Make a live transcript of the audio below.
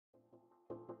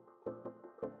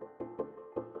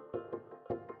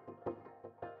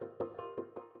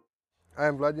I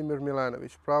am Vladimir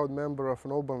Milanovic, proud member of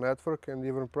NO-BLE network and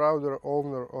even prouder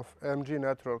owner of MG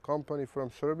Natural company from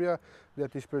Serbia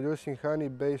that is producing honey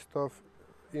based off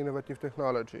innovative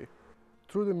technology.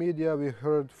 Through the media we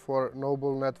heard for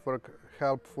NO-BLE network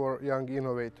help for young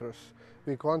innovators.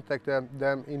 We contacted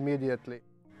them immediately.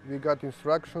 We got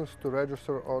instructions to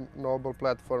register on NO-BLE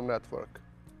platform network.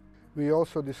 We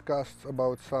also discussed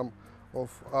about some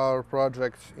of our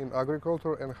projects in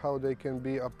agriculture and how they can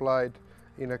be applied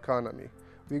in economy.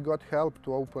 We got help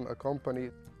to open a company.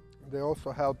 They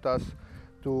also helped us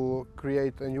to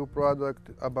create a new product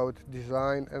about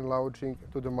design and launching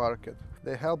to the market.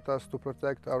 They helped us to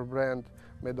protect our brand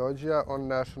Medođija on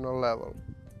national level.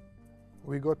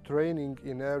 We got training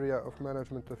in area of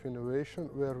management of innovation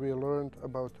where we learned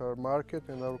about our market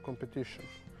and our competition.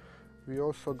 We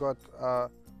also got a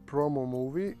promo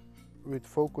movie with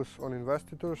focus on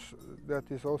investors that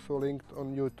is also linked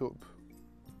on YouTube.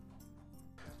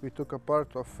 We took a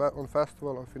part on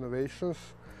Festival of Innovations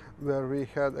where we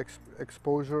had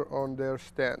exposure on their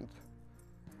stand.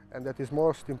 And that is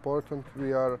most important,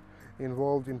 we are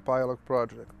involved in pilot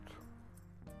project.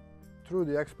 Through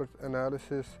the expert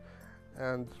analysis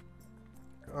and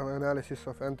analysis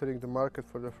of entering the market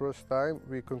for the first time,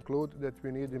 we conclude that we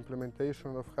need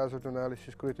implementation of hazard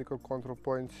analysis critical control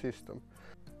point system.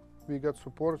 We got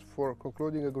support for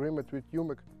concluding agreement with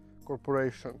UMEC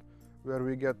Corporation, where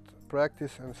we get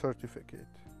practice and certificate.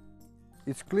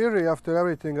 It's clearly, after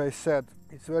everything I said,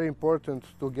 it's very important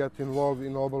to get involved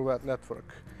in NO-BLE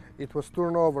network. It was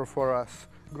turnover for us.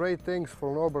 Great things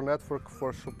for NO-BLE network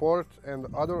for support, and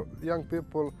other young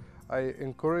people I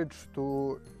encourage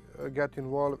to get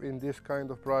involved in this kind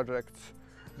of projects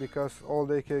because all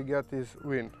they can get is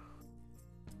win.